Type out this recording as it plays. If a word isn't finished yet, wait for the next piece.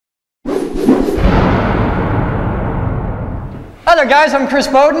Hi there guys, I'm Chris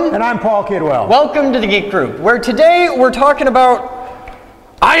Bowden. And I'm Paul Kidwell. Welcome to the Geek Group, where today we're talking about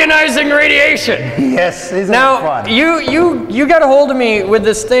ionizing radiation. Yes, isn't now, it fun? you got a hold of me with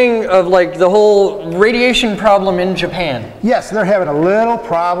this thing of like the whole radiation problem in Japan. Yes, they're having a little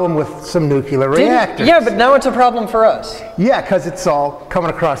problem with some nuclear reactors. Yeah, but now it's a problem for us. Yeah, because it's all coming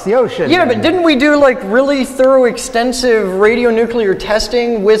across the ocean. Yeah, but didn't we do like really thorough, extensive radionuclear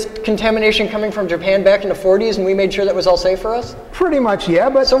testing with contamination coming from Japan back in the 40s, and we made sure that was all safe for us? Pretty much, yeah,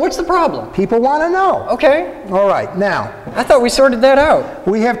 but so what's the problem? People want to know. Okay. All right, now. I thought we sorted that out.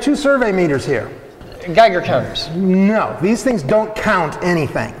 We have two survey meters here. Geiger counters. No, these things don't count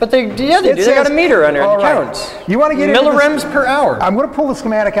anything. But they do. They got a meter on there that counts. You want to get millirems per hour. I'm going to pull the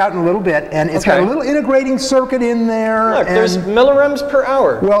schematic out in a little bit, and it's got a little integrating circuit in there. Look, there's millirems per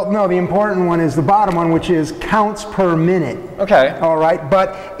hour. Well, no, the important one is the bottom one, which is counts per minute. Okay. All right,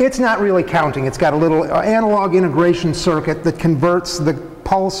 but it's not really counting. It's got a little analog integration circuit that converts the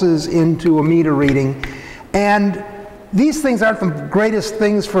pulses into a meter reading, and these things aren't the greatest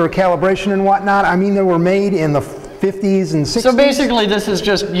things for calibration and whatnot. I mean, they were made in the 50s and 60s. So basically, this is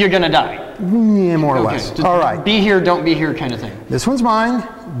just, you're going to die. Yeah, more or less. All right. Be here, don't be here kind of thing. This one's mine.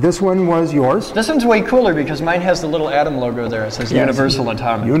 This one was yours. This one's way cooler because mine has the little atom logo there. It says Universal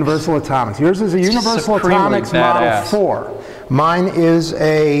Atomics. Universal Atomics. Yours is a Universal Atomics Model 4. Mine is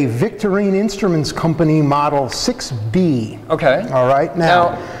a Victorine Instruments Company Model 6B. Okay. All right.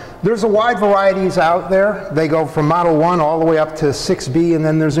 Now there's a wide varieties out there. They go from Model 1 all the way up to 6B, and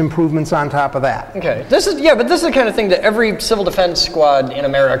then there's improvements on top of that. Okay. This is, yeah, but this is the kind of thing that every civil defense squad in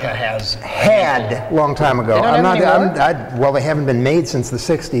America had a long time ago. They don't have well, they haven't been made since the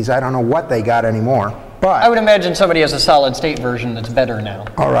 60s. I don't know what they got anymore. But I would imagine somebody has a solid state version that's better now.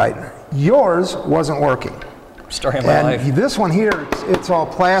 All right. Yours wasn't working. Story of my life. This one here, it's all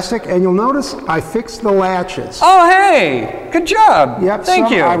plastic, and you'll notice I fixed the latches. Oh, hey, good job. Yep.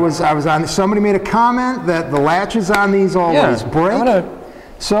 Thank you. I was on. Somebody made a comment that the latches on these always break.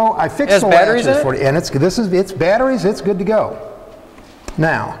 So I fixed the latches for you, and it's batteries. It's good to go.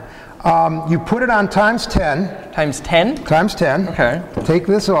 Now, you put it on times 10. Times 10. Times 10. Okay. Take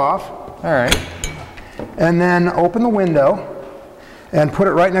this off. All right. And then open the window. And put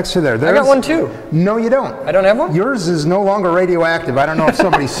it right next to there. I got one too. No, you don't. I don't have one? Yours is no longer radioactive. I don't know if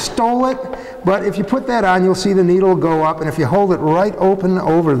somebody stole it, but if you put that on, you'll see the needle go up, and if you hold it right open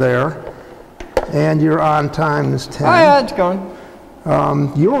over there, and you're on times 10. Oh yeah, it's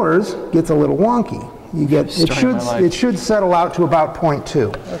going. Yours gets a little wonky. You get it should settle out to about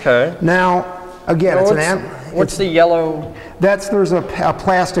 0.2. Okay. Now, again, what's the yellow? There's a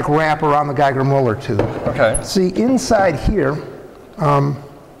plastic wrap around the Geiger-Müller tube. Okay. See, inside here,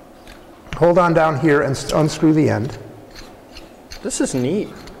 hold on down here and unscrew the end. This is neat.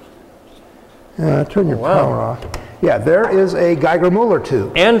 Turn your power off. Yeah, there is a Geiger-Müller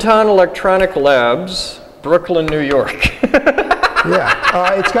tube. Anton Electronic Labs, Brooklyn, New York.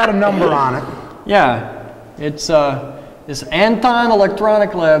 Yeah, it's got a number on it. Yeah, it's Anton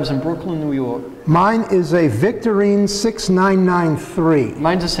Electronic Labs in Brooklyn, New York. Mine is a Victorine 6993.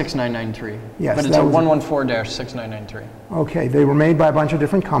 Mine's a 6993. Yes, but it's a 114-6993. Okay, they were made by a bunch of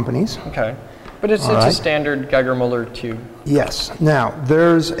different companies. Okay, but it's a standard Geiger-Müller tube. Yes. Now,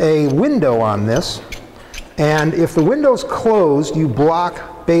 there's a window on this, and if the window's closed, you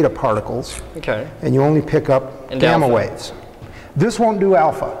block beta particles. Okay. And you only pick up gamma waves. This won't do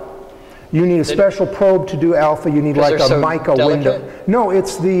alpha. You need a special probe to do alpha. You need like a mica window. No,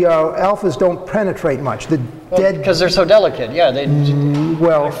 it's the alphas don't penetrate much. Because they're so delicate. Yeah,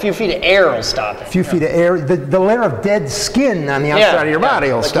 a few feet of air will stop it. A few feet of air. The layer of dead skin on the outside of your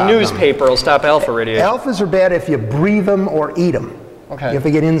body will stop. Like newspaper will stop alpha radiation. Alphas are bad if you breathe them or eat them. Okay. If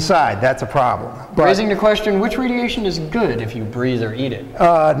they get inside, that's a problem. But raising the question, which radiation is good if you breathe or eat it?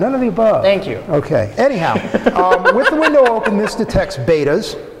 None of the above. Thank you. Okay. Anyhow, with the window open, this detects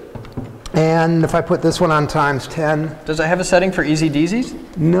betas. And if I put this one on times 10. Does it have a setting for easy daisies?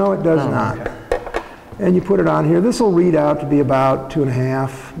 No, it does not. Okay. And you put it on here. This will read out to be about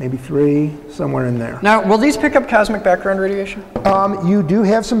 2.5, maybe 3, somewhere in there. Now, will these pick up cosmic background radiation? You do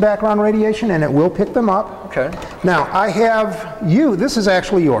have some background radiation, and it will pick them up. Okay. Now, I have this is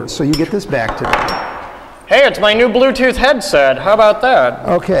actually yours, so you get this back to me. Hey, it's my new Bluetooth headset. How about that?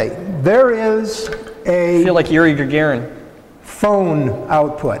 Okay. There is I feel like Yuri Gagarin. Phone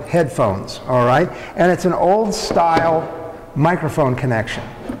output, headphones, all right? And it's an old style microphone connection.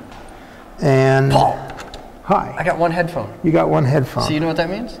 And Paul. Hi. I got one headphone. You got one headphone. So you know what that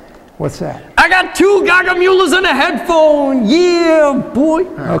means? What's that? I got 2 Geiger-Müllers and a headphone. Yeah, boy.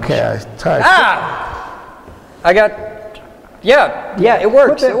 Okay, I got Yeah, it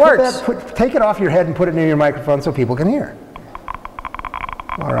works. It works. Take it off your head and put it near your microphone so people can hear.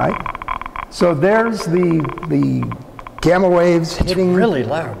 All right. So there's the gamma waves hitting. It's really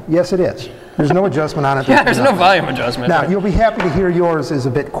loud. Yes, it is. There's no adjustment on it. Yeah, there's no volume adjustment. Now, you'll be happy to hear yours is a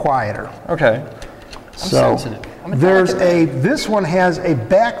bit quieter. Okay. So there's this one has a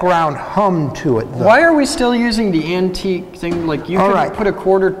background hum to it, though. Why are we still using the antique thing? Like, you could put a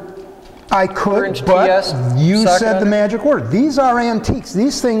quarter. I could, but you said the magic word. These are antiques.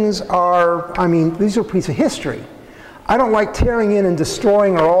 These things are, I mean, these are a piece of history. I don't like tearing in and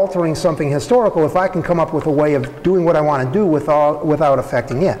destroying or altering something historical if I can come up with a way of doing what I want to do without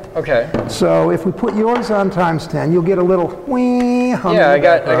affecting it. Okay. So if we put yours on times 10, you'll get a little wee hum. Yeah, I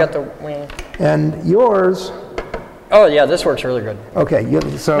got the wee. And yours. Oh yeah, this works really good.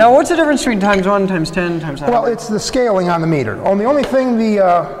 Okay. So now, what's the difference between times 1, times 10, times 100? Well, it's the scaling on the meter. The only thing you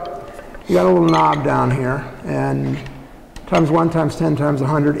got a little knob down here, and times 1, times 10, times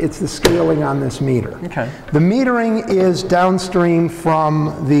 100, it's the scaling on this meter. Okay. The metering is downstream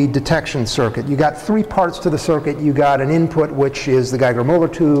from the detection circuit. You got 3 parts to the circuit. You got an input, which is the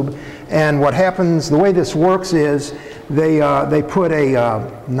Geiger-Müller tube, and what happens, the way this works is they put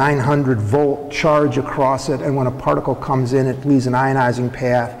a 900 volt charge across it, and when a particle comes in, it leaves an ionizing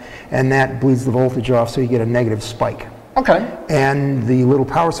path, and that bleeds the voltage off, so you get a negative spike. Okay. And the little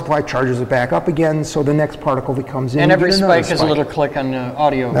power supply charges it back up again, so the next particle that comes in. And every spike is a little click on the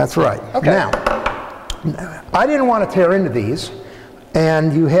audio. That's right. Okay. Now, I didn't want to tear into these,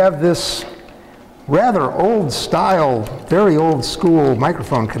 and you have this rather old style, very old school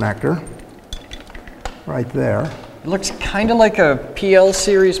microphone connector right there. It looks kind of like a PL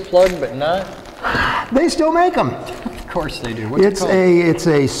series plug, but not. They still make them. Of course they do. What's it's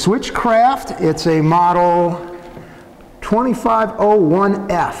a Switchcraft. It's a model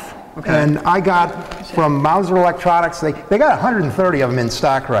 2501F. Okay. And I got from Mauser Electronics, they got 130 of them in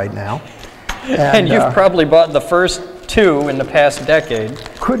stock right now. And you've probably bought the first 2 in the past decade.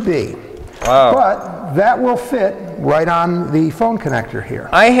 Could be. Wow. But that will fit right on the phone connector here.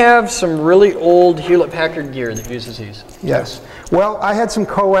 I have some really old Hewlett-Packard gear that uses these. Yes. Well, I had some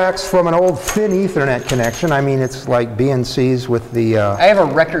coax from an old thin Ethernet connection. I mean, it's like BNCs with the... I have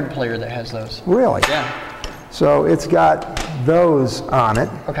a record player that has those. Really? Yeah. So it's got those on it.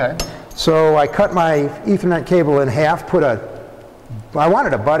 Okay. So I cut my Ethernet cable in half, I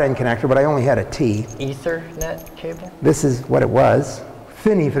wanted a butt end connector, but I only had a T. Ethernet cable? This is what it was.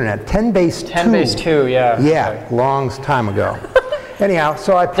 Thin Ethernet, 10 base 2. 10 base 2, yeah. Yeah, okay. long time ago. Anyhow,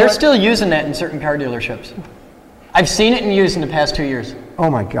 so I put... They're still using that in certain car dealerships. I've seen it in use in the past 2 years. Oh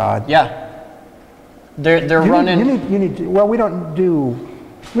my God. Yeah. They're running... You need to, well, we don't do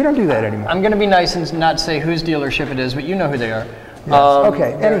that anymore. I'm going to be nice and not say whose dealership it is, but you know who they are. Yes.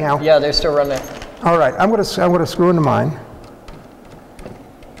 Okay, anyhow. Yeah, they still run that. All right, I'm going to screw into mine.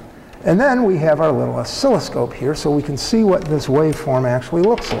 And then we have our little oscilloscope here so we can see what this waveform actually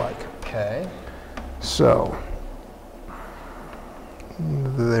looks like. Okay. So,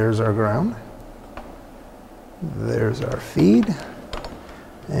 there's our ground. There's our feed.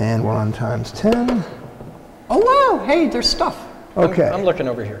 And we're on times 10. Oh wow, hey, there's stuff. Okay. I'm looking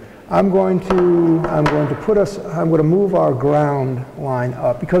over here. I'm going to move our ground line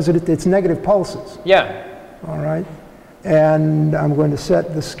up because it's negative pulses. Yeah. All right. And I'm going to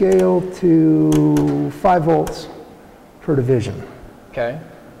set the scale to 5 volts per division. Okay.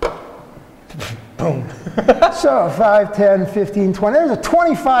 Boom. So 5, 10, 15, 20. There's a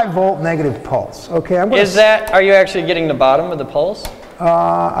 25 volt negative pulse. Okay. Are you actually getting the bottom of the pulse?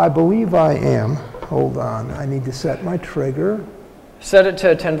 I believe I am. Hold on. I need to set my trigger. Set it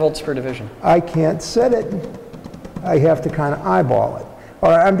to 10 volts per division. I can't set it. I have to kind of eyeball it. All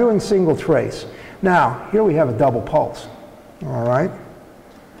right. I'm doing single trace. Now, here we have a double pulse, all right?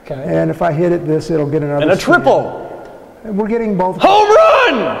 Okay. And if I hit it it'll get another... And a triple! And we're getting multiple... Home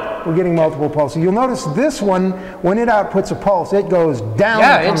run! We're getting multiple pulses. You'll notice this one, when it outputs a pulse, it goes down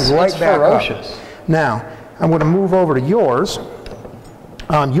and comes right back ferocious. Up. Now, I'm going to move over to yours.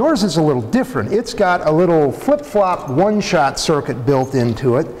 Yours is a little different. It's got a little flip-flop one-shot circuit built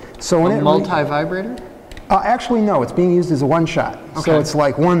into it. So a multi-vibrator? Actually, no. It's being used as a one-shot. Okay. So it's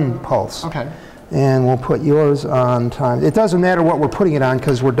like one pulse. Okay. And we'll put yours on time. It doesn't matter what we're putting it on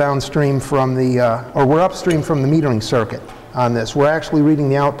because we're downstream from we're upstream from the metering circuit on this. We're actually reading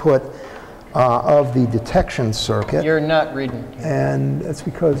the output of the detection circuit. You're not reading. And that's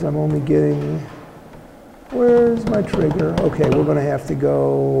because I'm only getting, where's my trigger? Okay, we're going to have to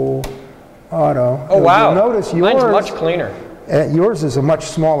go auto. Oh, wow. You'll notice yours, mine's much cleaner. Yours is a much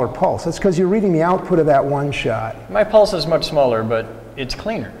smaller pulse. That's because you're reading the output of that one shot. My pulse is much smaller, but it's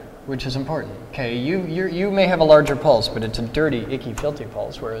cleaner, which is important. Okay, you may have a larger pulse, but it's a dirty, icky, filthy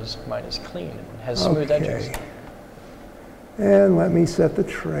pulse, whereas mine is clean and has smooth edges. And let me set the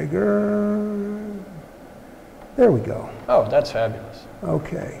trigger. There we go. Oh, that's fabulous.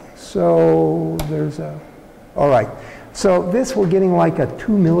 Okay, so there's a, all right. So this, we're getting like a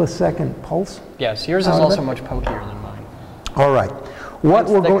 2 millisecond pulse. Yes, yours is also much pokier than mine. All right. What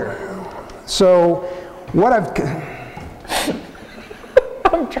we're going, so what I've,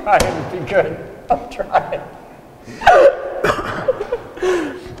 I'm trying to be good. I'm trying.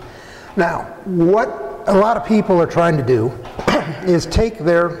 Now, what a lot of people are trying to do is take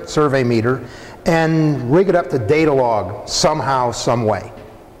their survey meter and rig it up to data log somehow, some way.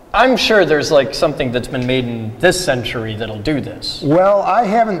 I'm sure there's like something that's been made in this century that'll do this. Well, I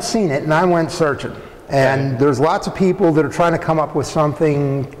haven't seen it, and I went searching. And there's lots of people that are trying to come up with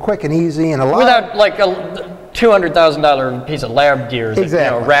something quick and easy, and a lot without like a $200,000 piece of lab gear, that,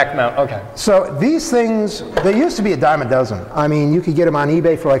 exactly. You know, rack mount. Okay. So these things, they used to be a dime a dozen. I mean, you could get them on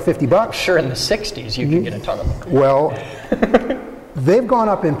eBay for like 50 bucks. Sure, in the 60s you could get a ton of them. Well, they've gone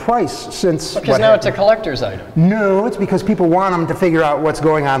up in price since. Because now it's a collector's item. No, it's because people want them to figure out what's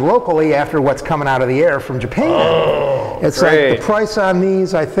going on locally after what's coming out of the air from Japan. Oh, it's great. like the price on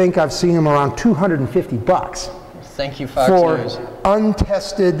these, I think I've seen them around 250 bucks. Thank you, Fox for News.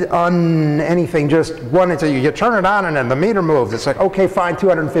 untested, anything, just one, it's you turn it on and then the meter moves. It's like, okay, fine,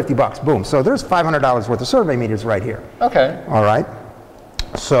 250 bucks, boom. So there's $500 worth of survey meters right here. Okay. All right.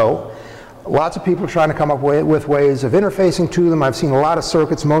 So lots of people are trying to come up with ways of interfacing to them. I've seen a lot of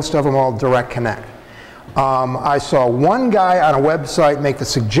circuits, most of them all direct connect. I saw one guy on a website make the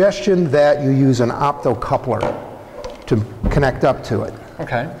suggestion that you use an optocoupler to connect up to it.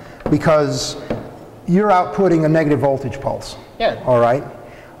 Okay. Because you're outputting a negative voltage pulse. Yeah. All right.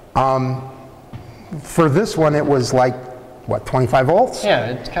 For this one, it was like, what, 25 volts? Yeah,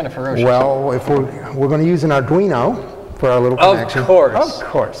 it's kind of ferocious. Well, if we're going to use an Arduino for our little connection. Of course. Of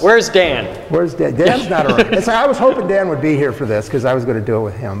course. Where's Dan? Where's Dan? Dan's not around. It's like, I was hoping Dan would be here for this because I was going to do it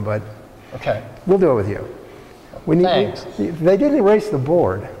with him, but okay. We'll do it with you. We need. Thanks. They didn't erase the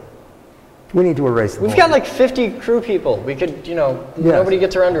board. We need to erase the board. We've got like 50 crew people. We could, you know, yes. Nobody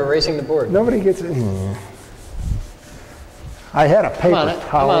gets around to erasing the board. Nobody gets it. I had a paper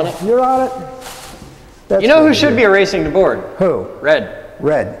towel. I'm on it. You're on it? That's you know who should be erasing the board? Who? Red.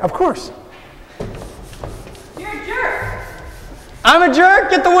 Red, of course. You're a jerk. I'm a jerk?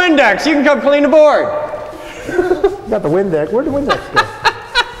 Get the Windex. You can come clean the board. Got the Windex. Where'd the Windex go?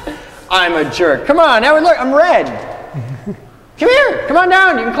 I'm a jerk. Come on, now look, I'm red. Come here, come on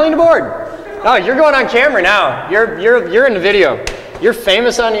down, you can clean the board. Oh, you're going on camera now. You're in the video. You're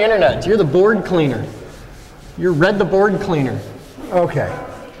famous on the internet. You're the board cleaner. You're Red the board cleaner. Okay.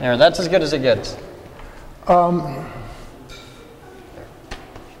 There, that's as good as it gets.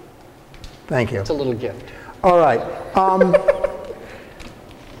 Thank you. It's a little gift. All right.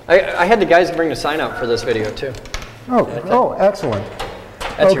 I had the guys bring the sign out for this video too. Oh, excellent.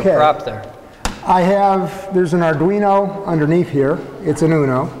 That's your prop there. There's an Arduino underneath here. It's an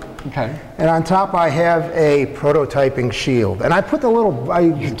Uno. Okay. And on top I have a prototyping shield. And I put the little...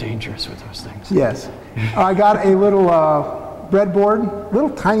 You're dangerous with those things. Yes. I got a little breadboard,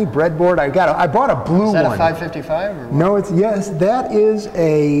 little tiny breadboard. I bought a blue one. Is that a 555? Or what? No, yes, that is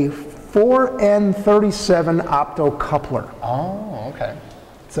a 4N37 optocoupler. Oh, okay.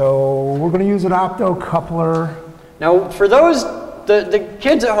 So we're going to use an optocoupler. Now, for those, the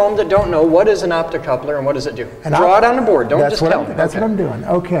kids at home that don't know, what is an optocoupler and what does it do? Draw it on the board, don't just tell me. That's what I'm doing.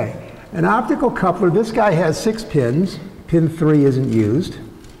 Okay. An optical coupler, this guy has 6 pins. Pin 3 isn't used.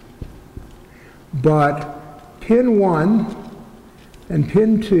 But pin 1 and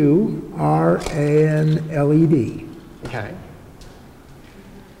pin 2 are an LED. Okay.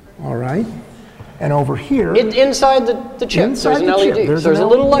 All right. And over here... inside the chip, there's an LED. There's a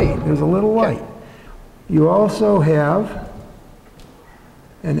little light. There's a little light. You also have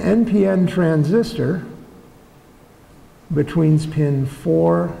an NPN transistor between pin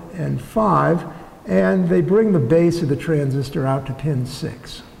 4 and 5, and they bring the base of the transistor out to pin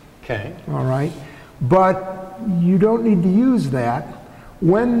 6. Okay. All right. But you don't need to use that.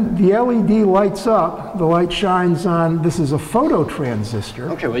 When the LED lights up, the light shines on, this is a photo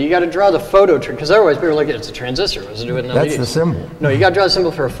transistor. Okay, well you got to draw the photo transistor, because otherwise people are like, it's a transistor, what's it do with an LED? That's the symbol. No, you got to draw a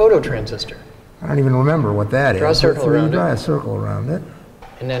symbol for a photo transistor. I don't even remember what that Draw is. a circle around it. Draw a circle around it.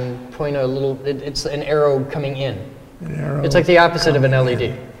 And then point a little, it's an arrow coming in. An arrow. It's like the opposite of an LED.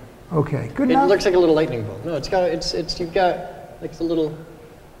 In. Okay, good It enough. looks like a little lightning bolt. No, you've got like the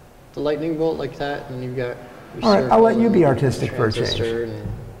lightning bolt like that, and you've got your All right, I'll let you be and artistic for a change. and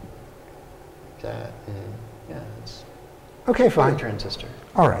that, and yeah, it's Okay, a fine. transistor.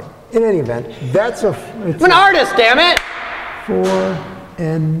 All right. In any event, that's I'm an artist, damn it!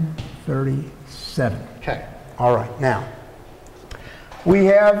 4N37. Okay. All right. Now, We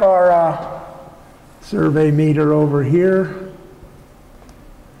have our survey meter over here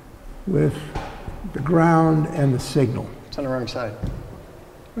with the ground and the signal. It's on the wrong side.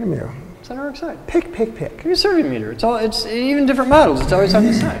 What do you mean? It's on the wrong side. Pick. Give me a survey meter. It's even different models. It's always on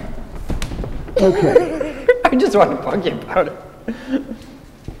the side. Okay. I just want to bug you about it.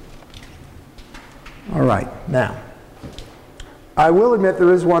 All right. Now, I will admit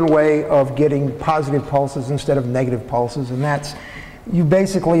there is one way of getting positive pulses instead of negative pulses, and that's you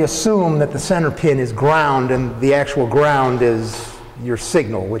basically assume that the center pin is ground and the actual ground is your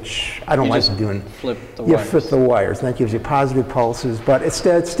signal, which I don't like doing. Flip the you wires. flip the wires, and that gives you positive pulses, but it's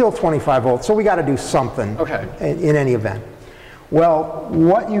still 25 volts, so we got to do something in any event. Well,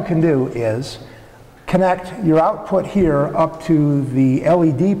 what you can do is connect your output here up to the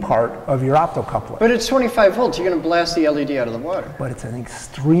LED part of your optocoupler. But it's 25 volts. You're going to blast the LED out of the water. But it's an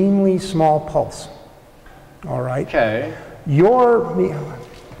extremely small pulse. All right? Okay.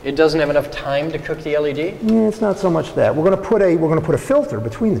 It doesn't have enough time to cook the LED? Yeah, it's not so much that. We're going to put a filter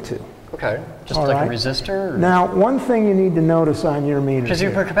between the two. Okay. Just all like a resistor? Or? Now, one thing you need to notice on your meter. Because you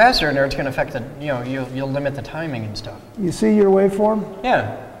put a capacitor in there, it's going to affect the, you'll limit the timing and stuff. You see your waveform?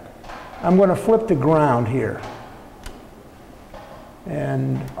 Yeah. I'm going to flip to ground here.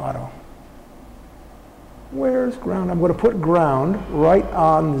 And auto. Where's ground? I'm going to put ground right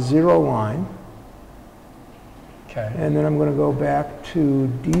on the 0 line. Okay. And then I'm going to go back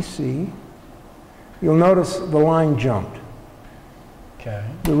to DC. You'll notice the line jumped. Okay.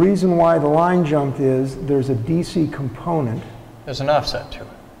 The reason why the line jumped is there's a DC component. There's an offset to it.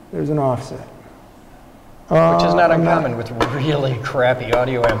 There's an offset. Which is not uncommon with really crappy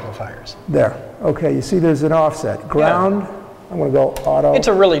audio amplifiers. There. Okay, you see there's an offset. Ground, yeah. I'm going to go auto. It's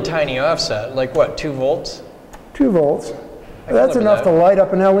a really tiny offset, like what, 2 volts? 2 volts. That's enough to light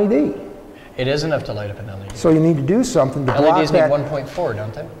up an LED. It is enough to light up an LED. So you need to do something to block LEDs that. need 1.4,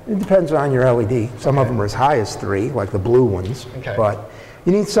 don't they? It depends on your LED. Some of them are as high as 3, like the blue ones. Okay. But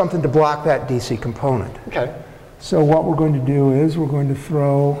you need something to block that DC component. Okay. So what we're going to do is we're going to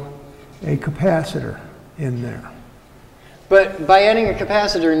throw a capacitor in there. But by adding a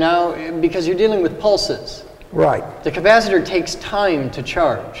capacitor now, because you're dealing with pulses. Right. The capacitor takes time to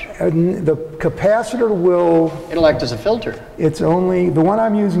charge. And the capacitor will... It'll act as a filter. It's only, the one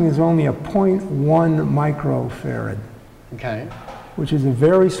I'm using is only a 0.1 microfarad. Okay. Which is a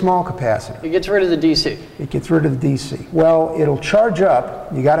very small capacitor. It gets rid of the DC. It gets rid of the DC. Well, it'll charge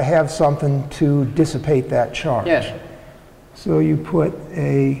up. You got to have something to dissipate that charge. Yeah. So you put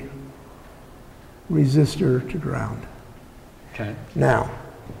a resistor to ground. Okay. Now,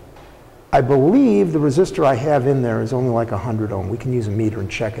 I believe the resistor I have in there is only like 100 ohm. We can use a meter and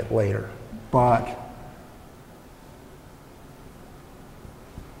check it later. But,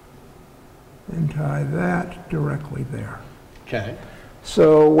 and tie that directly there. Okay.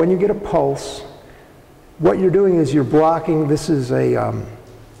 So when you get a pulse, what you're doing is you're blocking, this is a,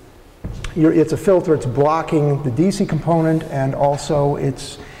 it's a filter, it's blocking the DC component, and also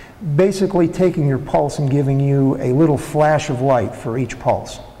it's basically taking your pulse and giving you a little flash of light for each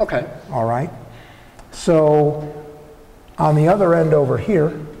pulse. Okay. All right. So on the other end over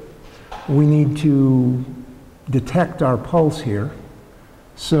here, we need to detect our pulse here.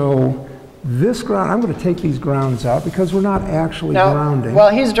 So this ground, I'm going to take these grounds out because we're not actually grounding.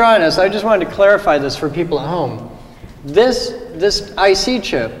 While he's drawing us, I just wanted to clarify this for people at home. This IC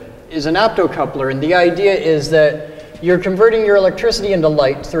chip is an optocoupler, and the idea is that you're converting your electricity into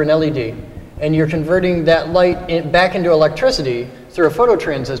light through an LED, and you're converting that light back into electricity through a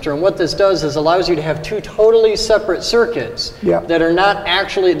phototransistor. And what this does is allows you to have 2 totally separate circuits that are not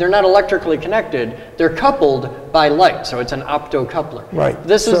actually, they're not electrically connected, they're coupled by light, so it's an optocoupler. Right.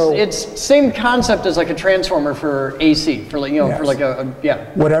 It's same concept as like a transformer for AC, for like, for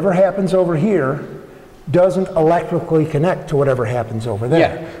like Whatever happens over here doesn't electrically connect to whatever happens over there.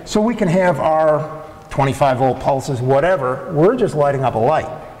 Yeah. So we can have our 25 volt pulses, whatever, we're just lighting up a light.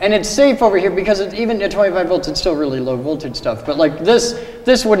 And it's safe over here because even at 25 volts, it's still really low voltage stuff. But like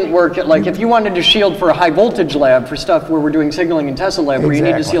this wouldn't work at like if you wanted to shield for a high voltage lab for stuff where we're doing signaling in Tesla lab where you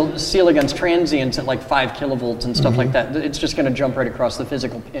need to seal against transients at like 5 kilovolts and stuff like that. It's just going to jump right across the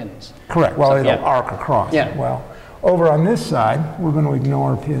physical pins. Correct. Well, it'll arc across. Yeah. Well, over on this side, we're going to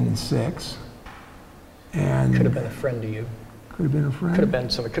ignore pin 6. And could have been a friend to you. Could have been a friend. Could have been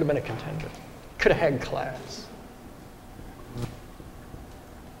somebody. Could have been a contender. Could have had class.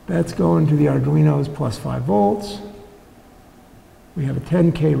 That's going to the Arduino's plus 5 volts. We have a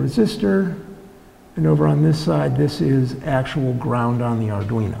 10K resistor. And over on this side, this is actual ground on the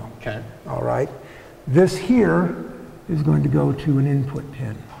Arduino. Okay. All right. This here is going to go to an input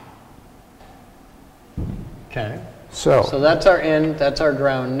pin. Okay. So that's our in, that's our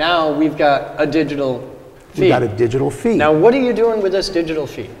ground. Now we've got a digital feed. We've got a digital feed. Now what are you doing with this digital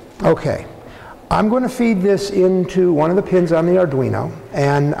feed? Okay. I'm going to feed this into one of the pins on the Arduino.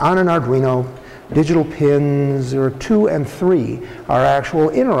 And on an Arduino, digital pins 2 and 3 are actual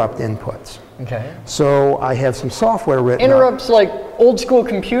interrupt inputs. Okay. So I have some software written Interrupts up. like old school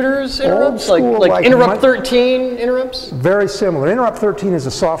computers interrupts? Old school, like interrupt 13 interrupts? Very similar. Interrupt 13 is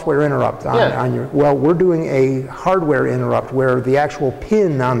a software interrupt on your, well, we're doing a hardware interrupt where the actual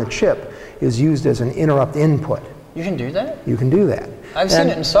pin on the chip is used as an interrupt input. You can do that? You can do that. I've seen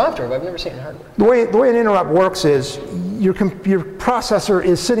it in software, but I've never seen it in hardware. The way an interrupt works is your processor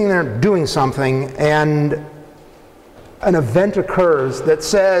is sitting there doing something and an event occurs that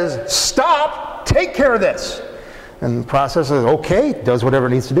says, stop, take care of this. And the processor says, okay, does whatever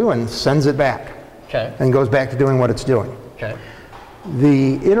it needs to do and sends it back. Okay. And goes back to doing what it's doing. Okay.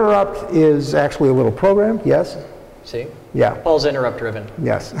 The interrupt is actually a little program, yes? See? Yeah. Paul's interrupt driven.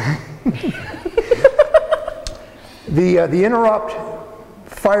 Yes. The interrupt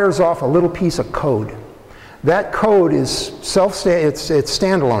fires off a little piece of code. That code is it's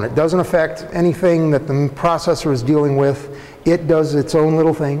standalone. It doesn't affect anything that the processor is dealing with. It does its own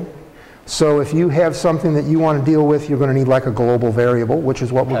little thing. So if you have something that you want to deal with, you're going to need like a global variable, which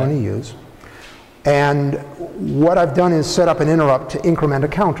is what we're going to use. And what I've done is set up an interrupt to increment a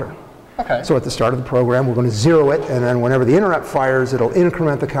counter. Okay. So at the start of the program, we're going to 0 it, and then whenever the interrupt fires, it'll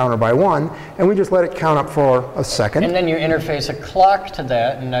increment the counter by 1, and we just let it count up for a second. And then you interface a clock to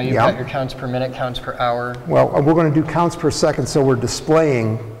that, and now you've got your counts per minute, counts per hour. Well, we're going to do counts per second, so we're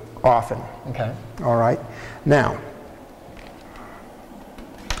displaying often. Okay. All right. Now,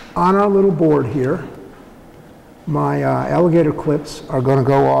 on our little board here, my alligator clips are going to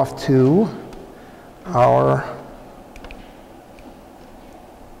go off to our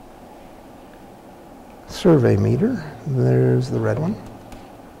survey meter. There's the red one.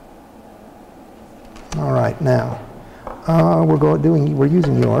 All right, now we're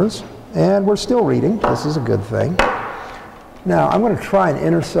using yours, and we're still reading. This is a good thing. Now I'm going to try and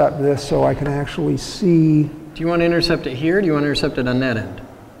intercept this so I can actually see. Do you want to intercept it here? Or do you want to intercept it on that end?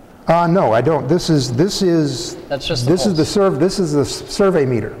 No, I don't. This is the survey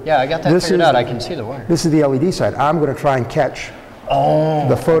meter. Yeah, I got that figured out. I can see the wire. This is the LED side. I'm going to try and catch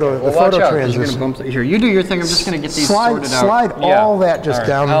the photo transistor. Here, you do your thing. I'm just going to get these sorted out. Slide all that just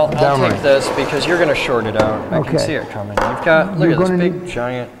down. I'll take this because you're going to short it out. I can see it coming. You've got look at this big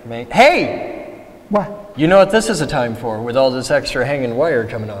giant make. Hey! What? You know what this is a time for with all this extra hanging wire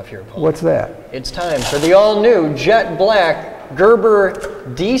coming off here, Paul? What's that? It's time for the all-new jet black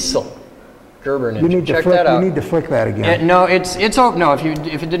Gerber diesel. Gerber Ninja. Check that out. You need to flick that again. No, it's open. No, if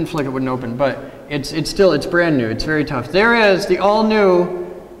it didn't flick, it wouldn't open. But it's brand new. It's very tough. There is the all-new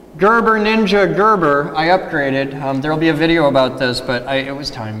Gerber Ninja Gerber. I upgraded. There'll be a video about this, but it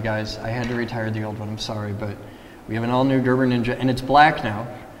was time, guys. I had to retire the old one. I'm sorry, but we have an all-new Gerber Ninja, and it's black now.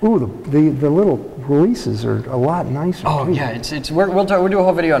 Ooh, the little releases are a lot nicer. Oh too. Yeah, we'll do a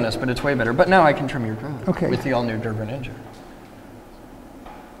whole video on this, but it's way better. But now I can trim your grass with the all-new Gerber Ninja.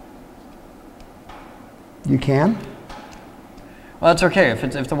 You can? Well, that's okay.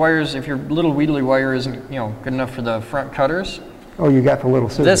 If your little Wheatley wire isn't good enough for the front cutters. Oh, you got the little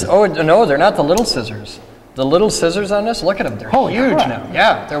scissors. No, they're not the little scissors. The little scissors on this, look at them. They're huge now.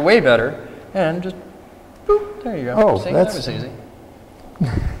 Yeah, they're way better. And just boop, there you go. Oh, see, that was easy.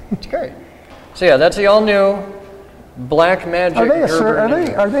 It's great. So yeah, that's the all-new Black Magic. Are they a sponsor?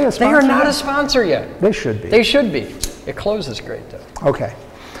 They are not a sponsor yet. They should be. They should be. It closes great though. Okay.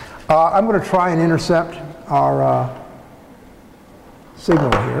 I'm going to try and intercept our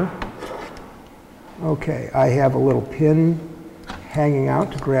signal here. Okay, I have a little pin hanging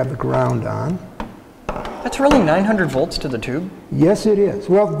out to grab the ground on. That's really 900 volts to the tube? Yes, it is.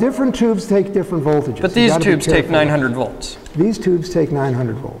 Well, different tubes take different voltages. But these tubes take 900 volts. These tubes take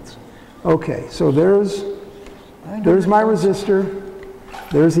 900 volts. Okay, so there's my resistor.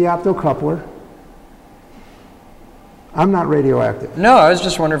 There's the optocoupler. I'm not radioactive. No, I was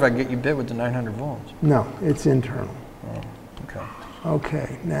just wondering if I could get you bit with the 900 volts. No, it's internal. Oh, okay.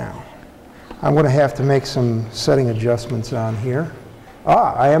 Okay, now I'm going to have to make some setting adjustments on here.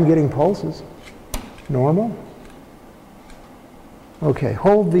 I am getting pulses. Normal. Okay,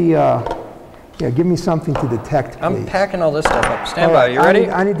 hold the, give me something to detect, please. I'm packing all this stuff up. Stand by, you ready?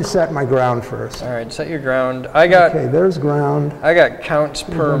 I need to set my ground first. All right, set your ground. Okay, there's ground. I got counts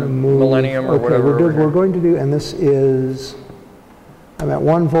per millennium or whatever. We're going to do, and this is, I'm at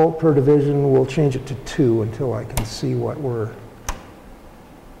 1 volt per division. We'll change it to 2 until I can see what we're,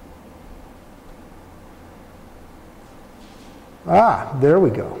 there we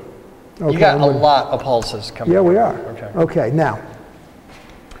go. Okay, you got a lot of pulses coming. Yeah, we are. Okay. Okay, now,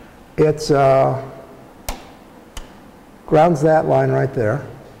 it's, grounds that line right there.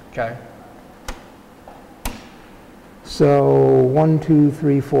 Okay. So 1, 2,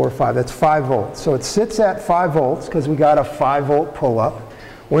 3, 4, 5. That's 5 volts. So it sits at 5 volts because we got a 5-volt pull-up.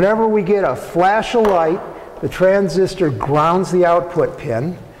 Whenever we get a flash of light, the transistor grounds the output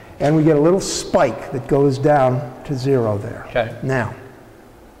pin, and we get a little spike that goes down to 0 there. Okay. Now,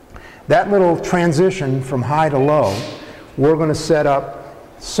 that little transition from high to low, we're going to set up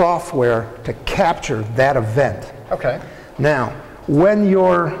software to capture that event. Okay. Now, when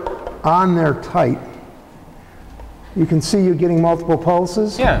you're on there tight, you can see you're getting multiple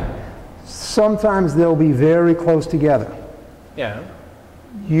pulses. Yeah. Sometimes they'll be very close together. Yeah.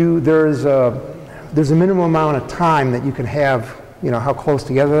 There's a minimum amount of time that you can have, how close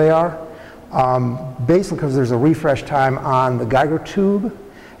together they are. Basically because there's a refresh time on the Geiger tube,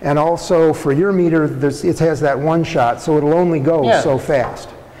 and also for your meter, it has that one shot, so it'll only go so fast.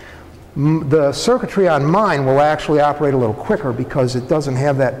 The circuitry on mine will actually operate a little quicker because it doesn't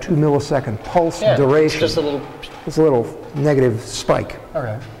have that 2 millisecond pulse duration. It's just a little... It's a little negative spike.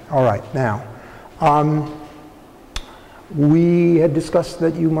 Okay. All right, now, we had discussed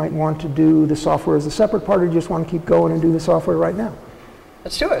that you might want to do the software as a separate part, or you just want to keep going and do the software right now?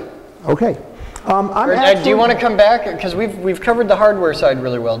 Let's do it. Okay. Do you want to come back? Because we've covered the hardware side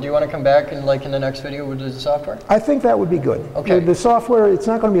really well. Do you want to come back and in the next video we'll do the software? I think that would be good. Okay. The software, it's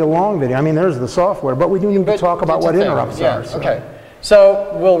not going to be a long video. I mean, there's the software, but we do need to talk about what interrupts are. So. Okay.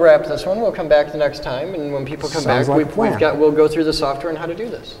 So we'll wrap this one. We'll come back the next time, and when people come back, we'll go through the software and how to do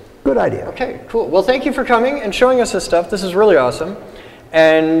this. Good idea. Okay, cool. Well, thank you for coming and showing us this stuff. This is really awesome.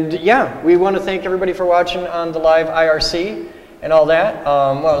 And yeah, we want to thank everybody for watching on the live IRC and all that.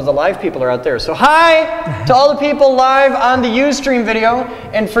 Well, the live people are out there. So hi to all the people live on the Ustream video.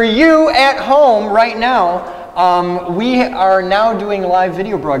 And for you at home right now, we are now doing live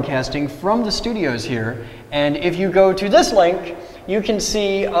video broadcasting from the studios here. And if you go to this link, you can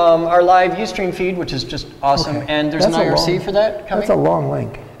see our live Ustream feed, which is just awesome. Okay. And there's an IRC for that coming. That's a long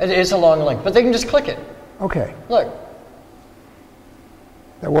link. It is a long link, but they can just click it. Okay. Look.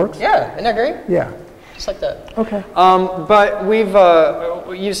 That works? Yeah, isn't that great? Yeah. Just like that. Okay. But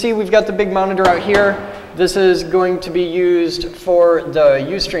you see we've got the big monitor out here. This is going to be used for the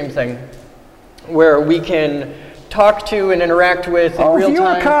Ustream thing, where we can talk to and interact with in real time.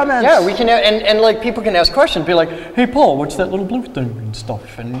 Viewer comments. Yeah, we can, and people can ask questions, be like, hey Paul, what's that little blue thing and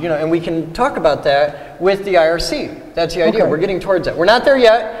stuff? And and we can talk about that with the IRC. That's the idea. Okay. We're getting towards it. We're not there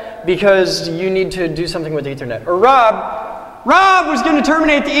yet because you need to do something with Ethernet. Or Rob was going to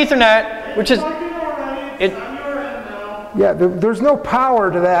terminate the Ethernet, which is Yeah, there's no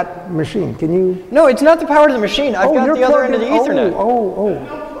power to that machine. Can you? No, it's not the power to the machine. I've got the other end of the Ethernet.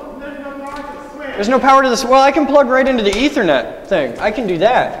 There's no power to this. Well, I can plug right into the Ethernet thing. I can do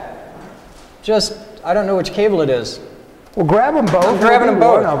that. Just, I don't know which cable it is. Well, grab them both. I'm grabbing them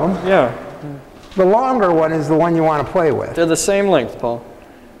both. One of them. Yeah. The longer one is the one you want to play with. They're the same length, Paul.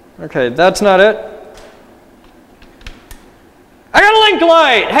 Okay, that's not it. I got a link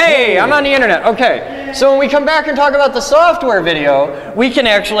light! Hey, I'm on the internet. Okay, so when we come back and talk about the software video, we can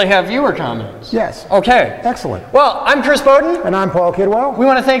actually have viewer comments. Yes. Okay. Excellent. Well, I'm Chris Bowden. And I'm Paul Kidwell. We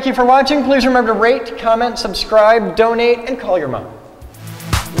want to thank you for watching. Please remember to rate, comment, subscribe, donate, and call your mom.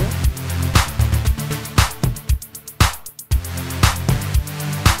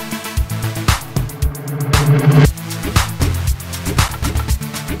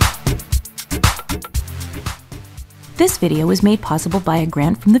 This video was made possible by a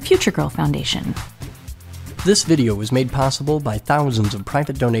grant from the Future Girl Foundation. This video was made possible by thousands of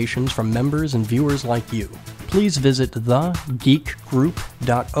private donations from members and viewers like you. Please visit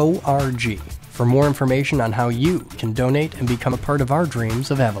thegeekgroup.org for more information on how you can donate and become a part of our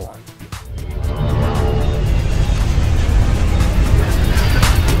dreams of Avalon.